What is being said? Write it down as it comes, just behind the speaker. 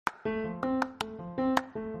Are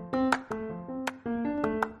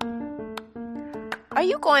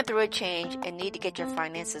you going through a change and need to get your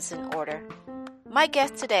finances in order? My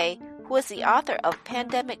guest today, who is the author of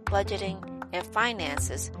Pandemic Budgeting and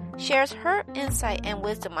Finances, shares her insight and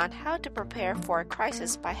wisdom on how to prepare for a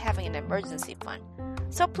crisis by having an emergency fund.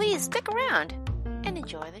 So please stick around and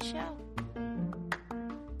enjoy the show.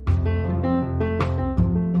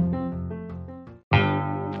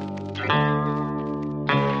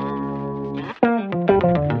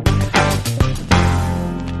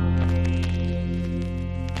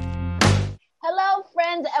 Hello,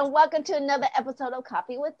 friends, and welcome to another episode of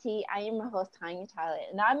Coffee with Tea. I am your host, Tanya Tyler,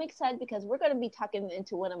 and I'm excited because we're going to be talking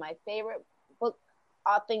into one of my favorite book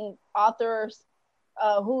authors,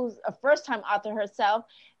 who's a first-time author herself,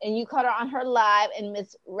 and you caught her on her live, and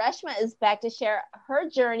Miss Reshma is back to share her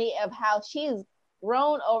journey of how she's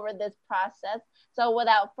grown over this process. So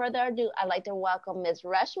without further ado, I'd like to welcome Miss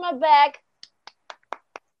Reshma back.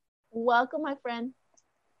 Welcome, my friend.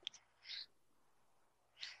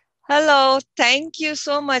 Hello, thank you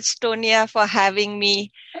so much, Tonia, for having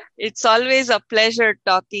me. It's always a pleasure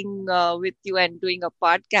talking with you and doing a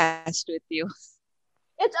podcast with you.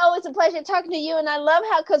 It's always a pleasure talking to you, and I love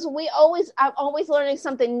how, because I'm always learning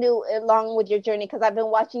something new along with your journey, because I've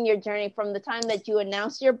been watching your journey from the time that you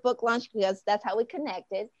announced your book launch, because that's how we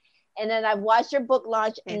connected, and then I've watched your book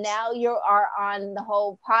launch, Yes. and now you are on the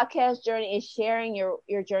whole podcast journey and sharing your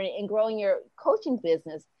journey and growing your coaching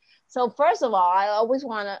business. So first of all, I always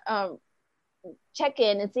want to check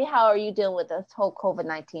in and see how are you dealing with this whole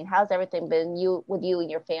COVID-19. How's everything been with you and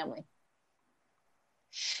your family?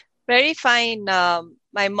 Very fine.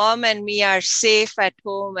 My mom and me are safe at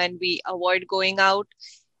home and we avoid going out.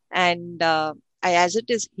 And I, as it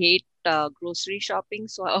is, hate grocery shopping.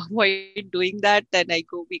 So I avoid doing that. And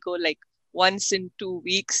we go like once in 2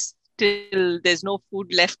 weeks till there's no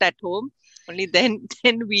food left at home. Only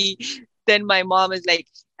then my mom is like,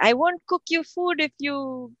 I won't cook you food if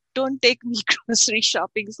you don't take me grocery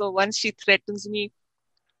shopping. So once she threatens me,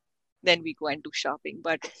 then we go and do shopping.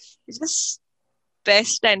 But it's just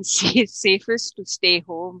best and safest to stay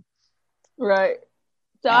home. Right.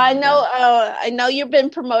 So I know you've been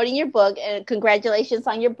promoting your book, and congratulations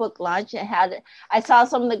on your book launch. I saw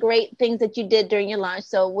some of the great things that you did during your launch.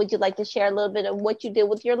 So would you like to share a little bit of what you did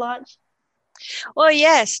with your launch? Oh,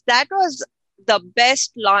 yes, that was the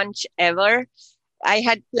best launch ever. I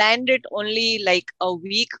had planned it only like a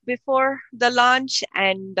week before the launch,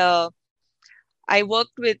 and I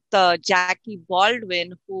worked with Jackie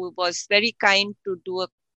Baldwin, who was very kind to do a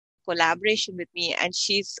collaboration with me, and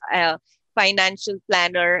she's a financial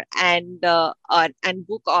planner and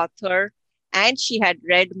book author, and she had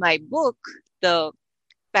read my book, The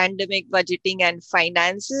Pandemic Budgeting and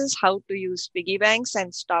Finances: How to Use Piggy Banks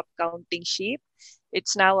and Stop Counting Sheep.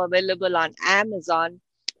 It's now available on Amazon,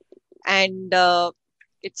 and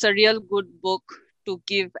it's a real good book to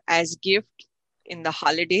give as gift in the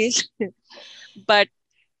holidays. but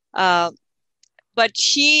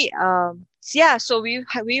she so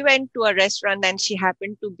we went to a restaurant, and she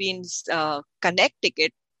happened to be in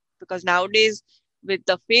Connecticut, because nowadays with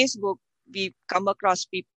the Facebook we come across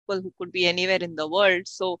people who could be anywhere in the world.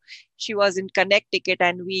 So she was in Connecticut,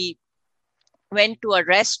 and we went to a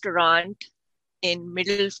restaurant in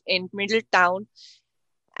Middletown,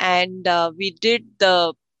 and we did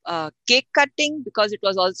the cake cutting, because it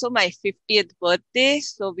was also my 50th birthday.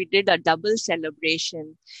 So we did a double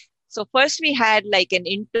celebration. So first we had like an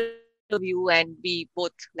interview, and we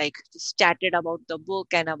both like just chatted about the book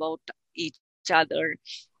and about each other.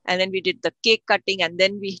 And then we did the cake cutting, and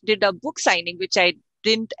then we did a book signing, which I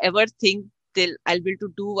didn't ever think I'll be able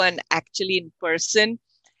to do one actually in person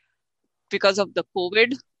because of the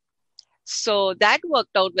COVID. So that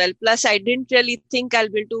worked out well. Plus, I didn't really think I'll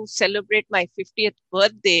be able to celebrate my 50th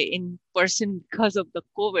birthday in person because of the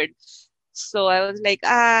COVID. So I was like,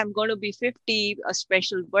 I'm going to be 50, a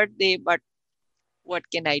special birthday, but what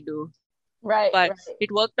can I do? Right. But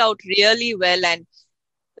it worked out really well, and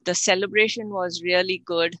the celebration was really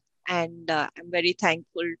good. And I'm very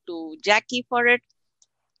thankful to Jackie for it.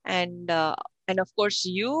 And of course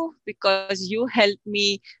you, because you helped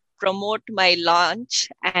me promote my launch,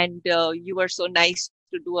 and you were so nice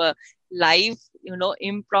to do a live,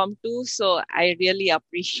 impromptu. So I really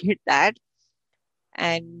appreciate that.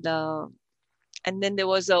 And then there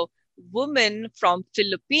was a woman from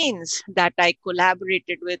Philippines that I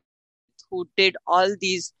collaborated with, who did all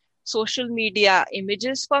these social media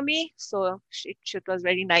images for me. So it was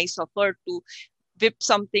very nice of her to whip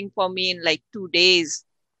something for me in like 2 days.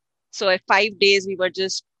 So at 5 days, we were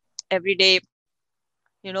just every day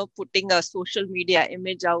putting a social media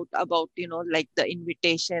image out about, like the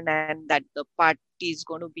invitation and that the party is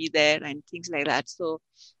going to be there and things like that. So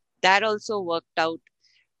that also worked out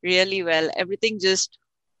really well. Everything just,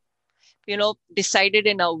 decided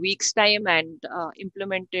in a week's time and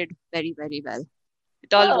implemented very, very well.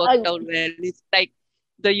 It all Well, worked out well. It's like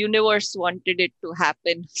the universe wanted it to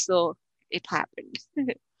happen. So it happened.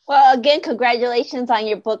 well, again, congratulations on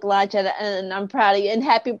your book launch, and I'm proud of you. And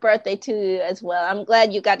happy birthday to you as well. I'm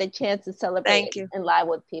glad you got a chance to celebrate Thank you. in live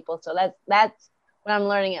with people. So that's what I'm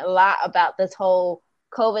learning a lot about this whole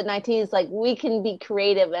COVID-19. Is like we can be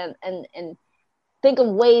creative and think of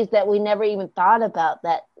ways that we never even thought about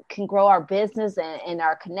that can grow our business and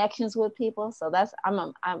our connections with people. So that's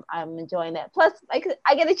I'm enjoying that. Plus, I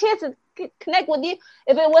get a chance to connect with you.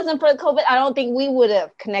 If it wasn't for COVID, I don't think we would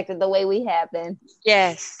have connected the way we have been.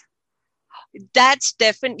 Yes. That's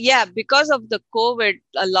definitely, yeah, because of the COVID,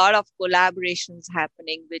 a lot of collaborations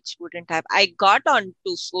happening, which wouldn't have. I got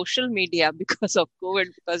onto social media because of COVID,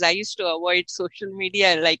 because I used to avoid social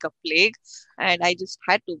media like a plague. And I just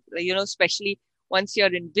had to, especially once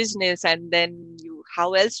you're in business and then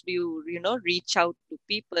how else do you, reach out to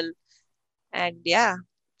people? And yeah,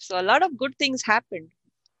 so a lot of good things happened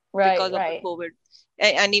because of the Right. COVID.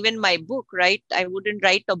 And even my book, right? I wouldn't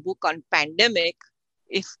write a book on pandemic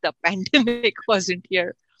if the pandemic wasn't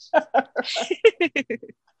here.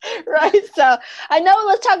 Right. So I know.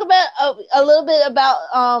 Let's talk about a little bit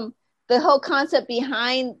about the whole concept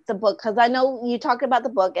behind the book, because I know you talked about the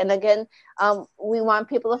book, and again, we want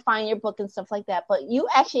people to find your book and stuff like that. But you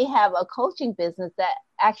actually have a coaching business that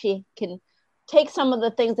actually can take some of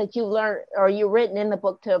the things that you learned or you've written in the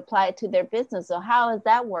book to apply it to their business. So how is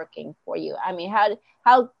that working for you? I mean, how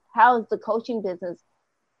is the coaching business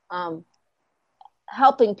um,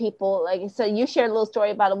 helping people? Like, so you shared a little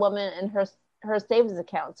story about a woman and her savings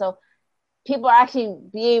account. So people are actually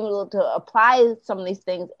being able to apply some of these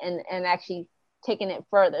things and actually taking it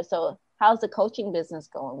further. So how's the coaching business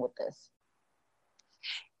going with this?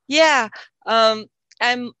 Yeah, I'm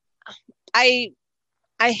I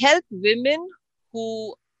I help women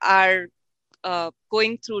who are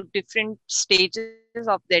going through different stages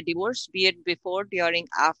of their divorce, be it before, during,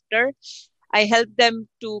 after. I help them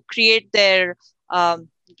to create their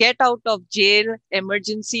get out of jail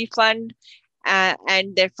emergency fund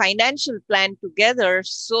and their financial plan together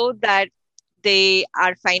so that they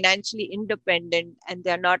are financially independent and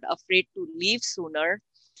they're not afraid to leave sooner,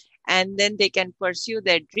 and then they can pursue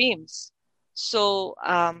their dreams. So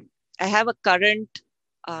I have a current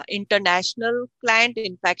international client.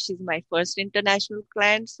 In fact, she's my first international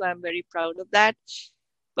client, so I'm very proud of that.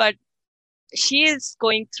 But she is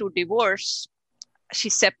going through divorce.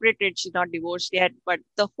 She's separated, she's not divorced yet, but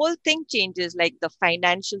the whole thing changes, like the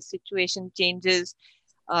financial situation changes.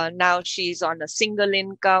 Now she's on a single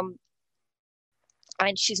income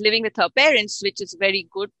and she's living with her parents, which is very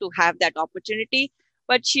good to have that opportunity.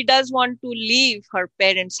 But she does want to leave her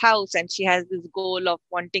parents' house, and she has this goal of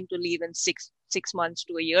wanting to leave in six months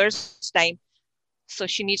to a year's time. So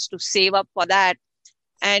she needs to save up for that.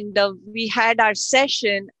 And we had our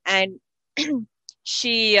session, and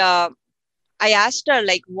she I asked her,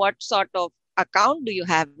 like, what sort of account do you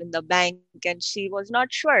have in the bank? And she was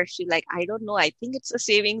not sure. She like, I don't know. I think it's a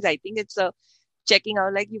savings. I think it's a checking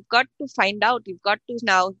out. Like, you've got to find out. You've got to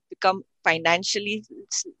now become financially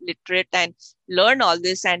literate and learn all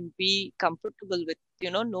this and be comfortable with,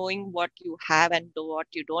 knowing what you have and what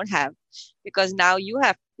you don't have. Because now you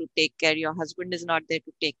have to take care. Your husband is not there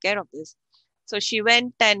to take care of this. So she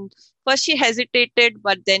went, and first she hesitated,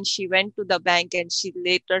 but then she went to the bank and she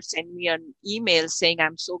later sent me an email saying,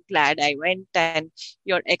 I'm so glad I went and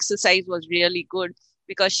your exercise was really good,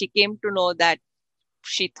 because she came to know that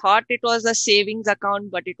she thought it was a savings account,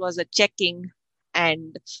 but it was a checking.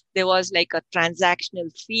 And there was like a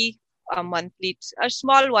transactional fee, a monthly, a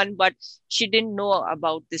small one, but she didn't know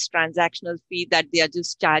about this transactional fee that they are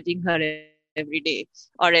just charging her every day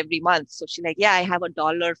or every month. So she's like, yeah, I have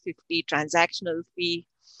 $1.50 transactional fee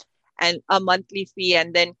and a monthly fee.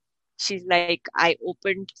 And then she's like, I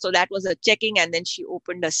opened, so that was a checking. And then she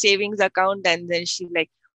opened a savings account. And then she's like,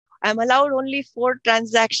 I'm allowed only 4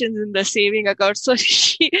 transactions in the saving account. So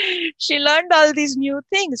she learned all these new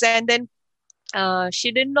things. And then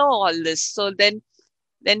she didn't know all this. So then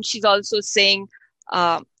she's also saying,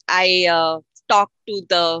 I talk to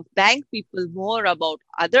the bank people more about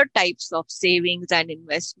other types of savings and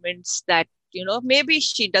investments that, maybe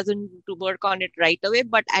she doesn't to work on it right away,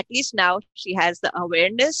 but at least now she has the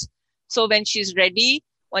awareness. So when she's ready,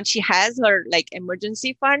 when she has her like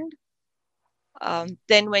emergency fund,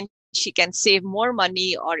 then when she can save more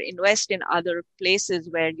money or invest in other places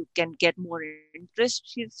where you can get more interest.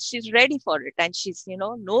 She's ready for it, and she's,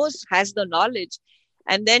 has the knowledge,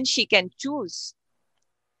 and then she can choose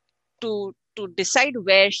to decide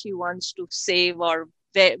where she wants to save, or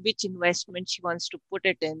which investment she wants to put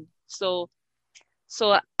it in. So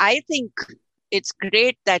I think it's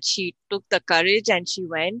great that she took the courage and she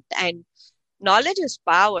went. And knowledge is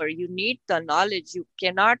power. You need the knowledge. You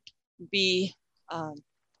cannot be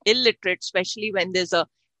illiterate, especially when there's a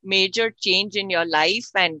major change in your life,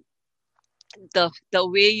 and the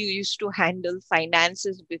way you used to handle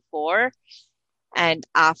finances before and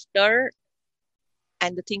after,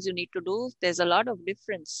 and the things you need to do, there's a lot of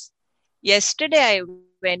difference. Yesterday, I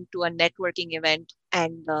went to a networking event,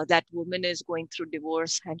 and that woman is going through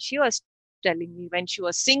divorce. And she was telling me when she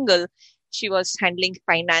was single, she was handling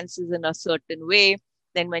finances in a certain way.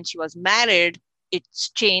 Then when she was married, it's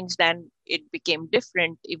changed and it became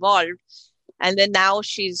different, evolved. And then now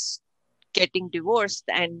she's getting divorced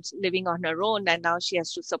and living on her own. And now she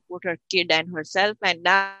has to support her kid and herself. And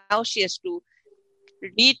now she has to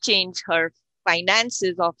rechange her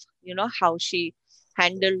finances of, how she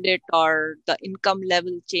handled it, or the income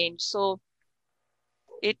level change. So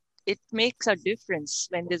it makes a difference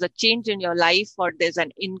when there's a change in your life, or there's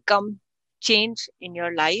an income change in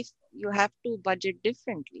your life. You have to budget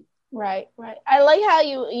differently. Right. I like how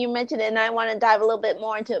you mentioned it, and I want to dive a little bit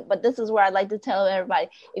more into it, but this is where I'd like to tell everybody,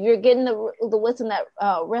 if you're getting the wisdom that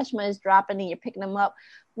Reshma is dropping and you're picking them up,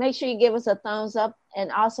 make sure you give us a thumbs up. And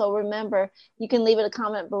also remember, you can leave it a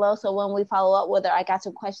comment below, so when we follow up with her, I got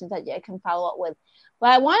some questions that you can follow up with.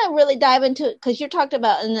 But I want to really dive into it, because you talked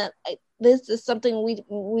about, and this is something we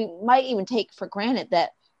might even take for granted,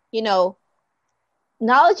 that,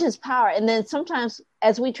 knowledge is power. And then sometimes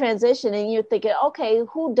as we transition and you're thinking, okay,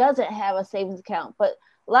 who doesn't have a savings account? But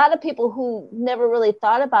a lot of people who never really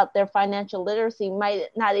thought about their financial literacy might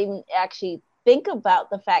not even actually think about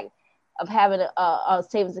the fact of having a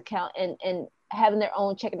savings account and having their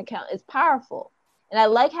own checking account is powerful. And I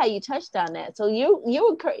like how you touched on that. So you're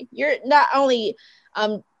not only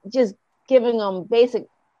just giving them basic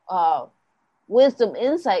wisdom,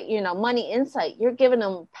 insight, money insight, you're giving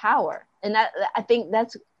them power. And I think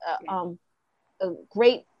that's a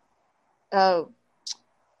great thing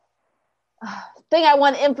I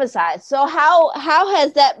want to emphasize. So how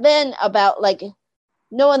has that been about, like,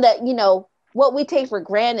 knowing that, what we take for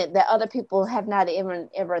granted that other people have not even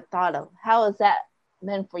ever thought of? How has that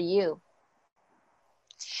been for you?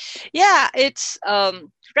 Yeah, it's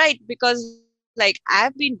right, because like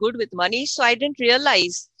I've been good with money, so I didn't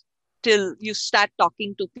realize till you start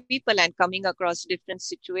talking to people and coming across different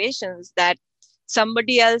situations that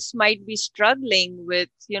somebody else might be struggling with,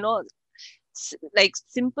 like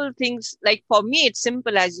simple things. Like for me, it's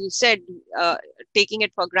simple, as you said, taking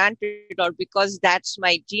it for granted, or because that's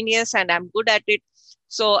my genius and I'm good at it.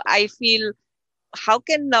 So I feel, how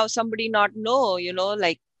can now somebody not know,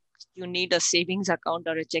 like you need a savings account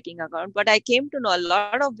or a checking account? But I came to know a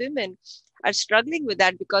lot of women are struggling with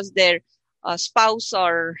that, because their spouse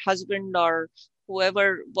or husband or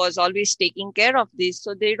whoever was always taking care of this.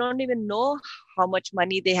 So they don't even know how much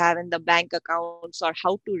money they have in the bank accounts, or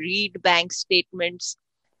how to read bank statements.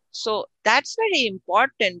 So that's very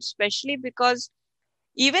important, especially because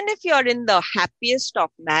even if you're in the happiest of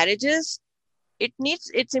marriages,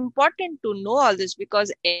 it's important to know all this,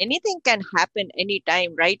 because anything can happen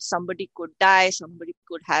anytime, right? Somebody could die, somebody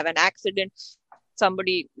could have an accident,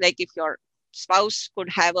 somebody, like if your spouse could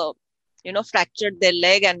have fractured their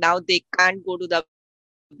leg and now they can't go to the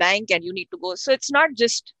bank and you need to go. So it's not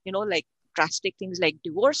just, like drastic things like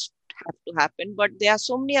divorce have to happen, but there are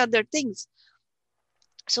so many other things.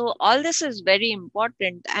 So all this is very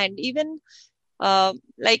important. And even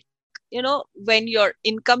when your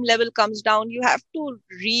income level comes down, you have to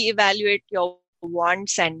reevaluate your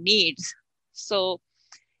wants and needs. So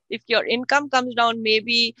if your income comes down,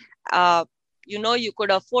 maybe, you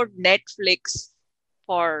could afford Netflix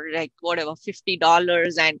for like whatever,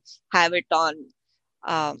 $50 and have it on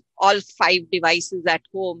all 5 devices at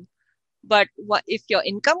home. But if your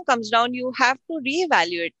income comes down, you have to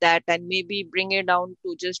reevaluate that and maybe bring it down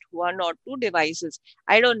to just 1 or 2 devices.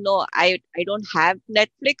 I don't know. I don't have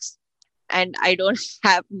Netflix and I don't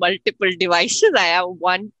have multiple devices. I have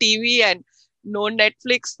one TV and no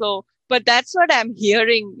Netflix. So, but that's what I'm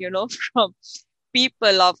hearing, from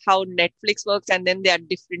people of how Netflix works. And then there are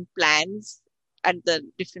different plans at the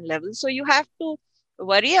different levels. So you have to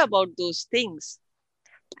worry about those things.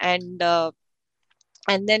 And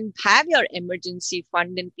then have your emergency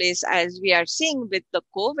fund in place, as we are seeing with the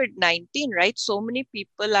COVID-19, right? So many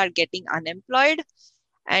people are getting unemployed,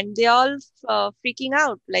 and they all freaking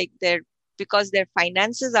out, like because their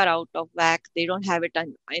finances are out of whack, they don't have it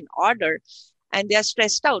in order, and they are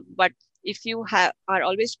stressed out. But if you are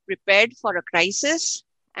always prepared for a crisis,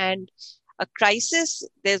 and a crisis,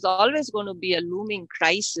 there's always going to be a looming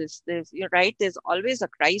crisis. You're right, there's always a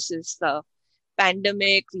crisis.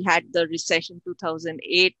 Pandemic, we had the recession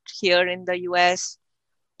 2008 here in the US,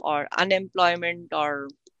 or unemployment, or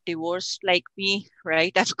divorce like me,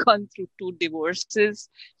 right? I've gone through 2 divorces.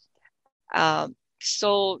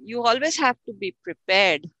 So you always have to be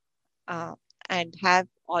prepared and have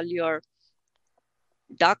all your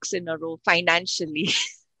ducks in a row financially.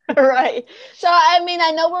 Right. So, I mean,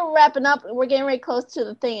 I know we're wrapping up. We're getting very close to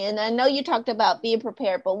the thing. And I know you talked about being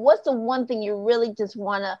prepared, but what's the one thing you really just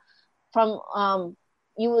want to,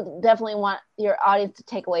 you would definitely want your audience to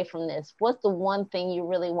take away from this? What's the one thing you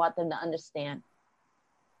really want them to understand?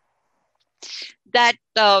 That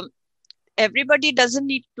everybody doesn't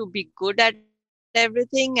need to be good at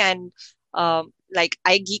everything. And like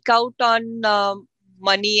I geek out on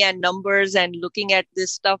money and numbers and looking at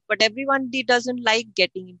this stuff, but everybody doesn't like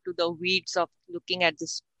getting into the weeds of looking at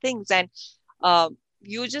these things. And and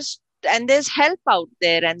there's help out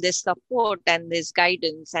there, and there's support, and there's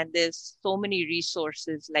guidance, and there's so many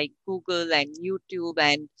resources like Google and YouTube,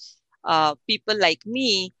 and people like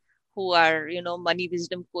me who are, money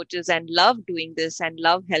wisdom coaches and love doing this and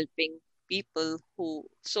love helping people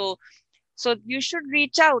so you should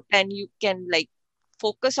reach out, and you can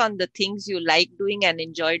focus on the things you like doing and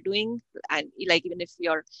enjoy doing. And even if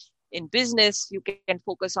you're in business, you can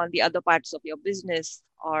focus on the other parts of your business.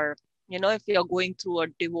 Or, if you're going through a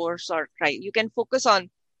divorce or you can focus on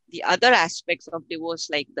the other aspects of divorce,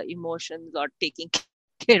 like the emotions or taking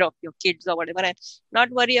care of your kids or whatever, and not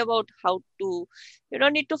worry about you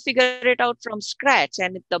don't need to figure it out from scratch.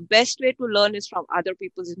 And the best way to learn is from other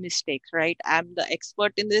people's mistakes, right? I'm the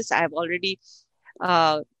expert in this. I've already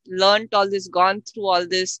learned all this, gone through all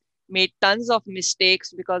this, made tons of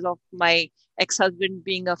mistakes because of my ex-husband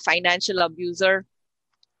being a financial abuser,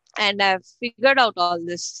 and I've figured out all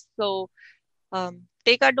this. So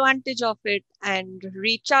take advantage of it and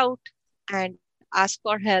reach out and ask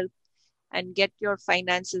for help and get your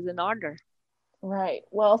finances in order. Right.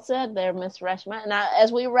 Well said there, Ms. Reshma. Now,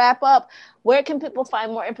 as we wrap up, where can people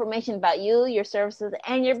find more information about you, your services,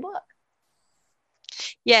 and your book?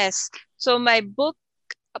 Yes. So my book,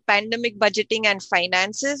 Pandemic Budgeting and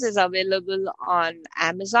Finances, is available on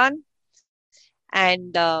Amazon.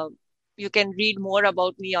 And you can read more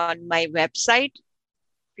about me on my website,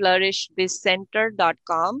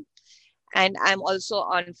 flourishbizcenter.com. And I'm also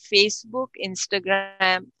on Facebook,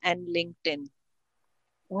 Instagram, and LinkedIn.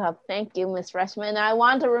 Well, thank you, Ms. Reshma. And I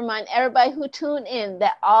want to remind everybody who tuned in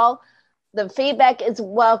that all the feedback is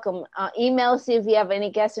welcome. Email us if you have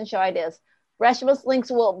any guest and show ideas. Reshma's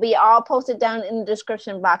links will be all posted down in the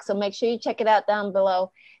description box, so make sure you check it out down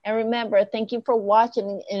below. And remember, thank you for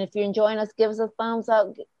watching. And if you're enjoying us, give us a thumbs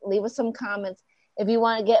up, leave us some comments. If you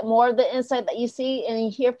want to get more of the insight that you see and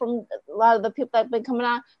you hear from a lot of the people that have been coming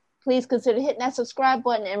on, please consider hitting that subscribe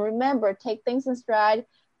button. And remember, take things in stride,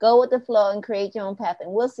 go with the flow, and create your own path.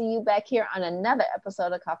 And we'll see you back here on another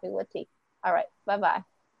episode of Coffee with Tea. All right. Bye-bye.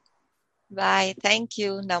 Bye. Thank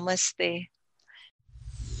you. Namaste.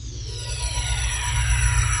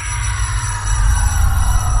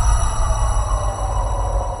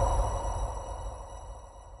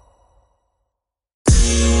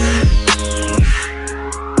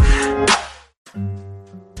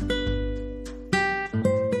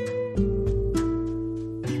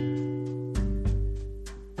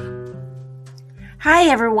 Hi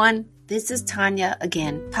everyone, this is Tanya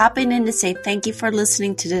again, popping in to say thank you for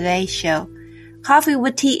listening to today's show. Coffee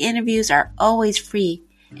with Tea interviews are always free,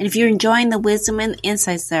 and if you're enjoying the wisdom and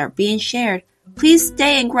insights that are being shared, please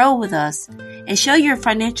stay and grow with us and show your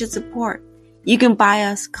financial support. You can buy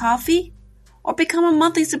us coffee or become a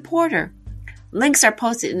monthly supporter. Links are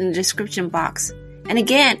posted in the description box. And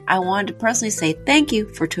again, I wanted to personally say thank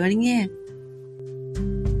you for tuning in.